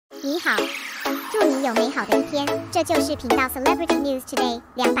你好，祝你有美好的一天。这就是频道 Celebrity News Today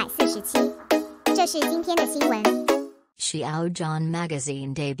 247。这是今天的新闻。Xiao Zhan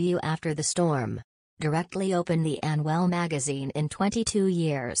magazine debut after the storm. Directly opened the Annual magazine in 22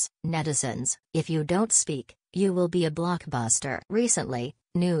 years. Netizens, if you don't speak, you will be a blockbuster. Recently,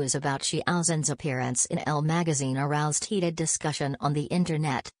 news about Xiao Zhan's appearance in Elle magazine aroused heated discussion on the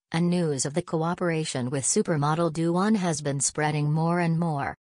internet, and news of the cooperation with supermodel Duan has been spreading more and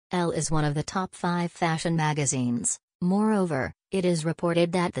more. Elle is one of the top 5 fashion magazines. Moreover, it is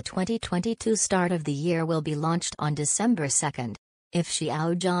reported that the 2022 start of the year will be launched on December 2nd. If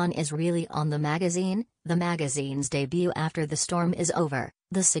Xiao Zhan is really on the magazine's debut after the storm is over,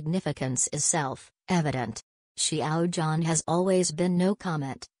 the significance is self-evident. Xiao Zhan has always been no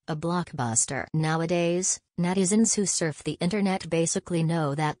comment, a blockbuster. Nowadays, netizens who surf the internet basically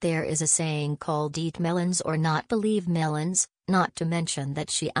know that there is a saying called eat melons or not believe melons, not to mention that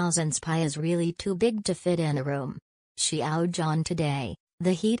Xiao Zhan's pie is really too big to fit in a room. Xiao Zhan today,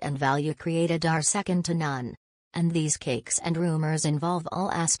 the heat and value created are second to none. And these cakes and rumors involve all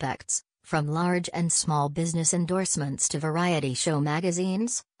aspects, from large and small business endorsements to variety show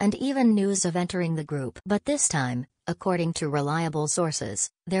magazines, and even news of entering the group. But this time, according to reliable sources,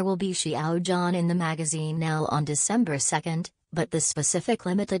 there will be Xiao Zhan in the magazine now on December 2nd, but the specific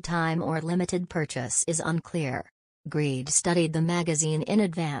limited time or limited purchase is unclear. Greed studied the magazine in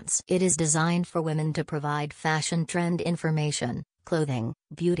advance. It is designed for women to provide fashion trend information, clothing,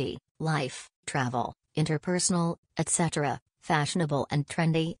 beauty, life, travel, interpersonal, etc., fashionable and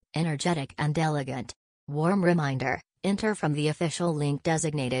trendy, energetic and elegant. Warm reminder, enter from the official link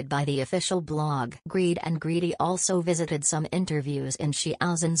designated by the official blog. Greed and Greedy also visited some interviews in Xiao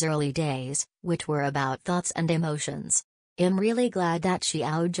Zhan's early days, which were about thoughts and emotions. I'm really glad that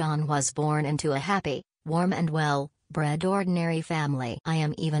Xiao Zhan was born into a happy, warm and well-bred ordinary family. I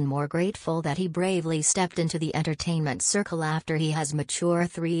am even more grateful that he bravely stepped into the entertainment circle after he has mature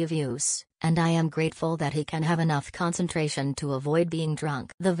 3 views. And I am grateful that he can have enough concentration to avoid being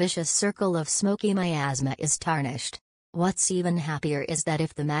drunk. The vicious circle of smoky miasma is tarnished. What's even happier is that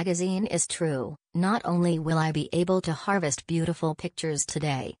if the magazine is true, not only will I be able to harvest beautiful pictures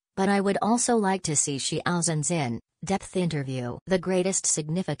today, but I would also like to see Xiao Zhan's in-depth interview. The greatest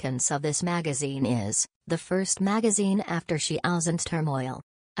significance of this magazine is, the first magazine after Xiao Zhan's turmoil.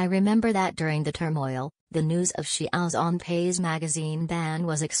 I remember that during the turmoil, the news of Xiao Zhan's magazine ban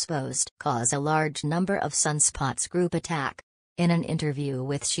was exposed. Cause a large number of sunspots group attack. In an interview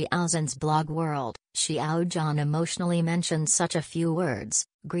with Xiao Zhan's blog World, Xiao Zhan emotionally mentioned such a few words.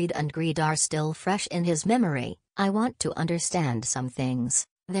 Greed and greed are still fresh in his memory. I want to understand some things.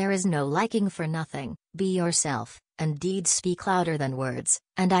 There is no liking for nothing. Be yourself, and deeds speak louder than words,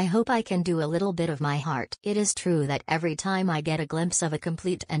 and I hope I can do a little bit of my heart. It is true that every time I get a glimpse of a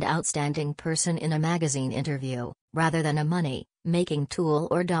complete and outstanding person in a magazine interview, rather than a money-making tool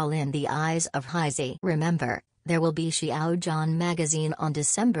or doll in the eyes of Heisey. Remember, there will be Xiao Zhan magazine on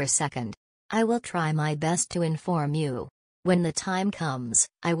December 2nd. I will try my best to inform you. When the time comes,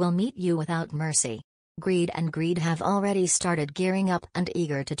 I will meet you without mercy. Greed and Greed have already started gearing up and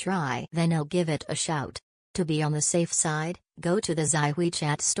eager to try. Then I'll give it a shout. To be on the safe side, go to the Zai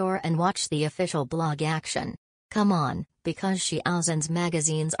WeChat store and watch the official blog action. Come on, because Xiao Zhan's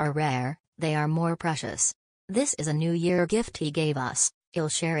magazines are rare, they are more precious. This is a New Year gift he gave us, he'll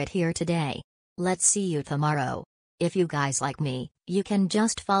share it here today. Let's see you tomorrow. If you guys like me, you can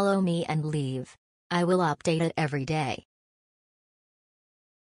just follow me and leave. I will update it every day.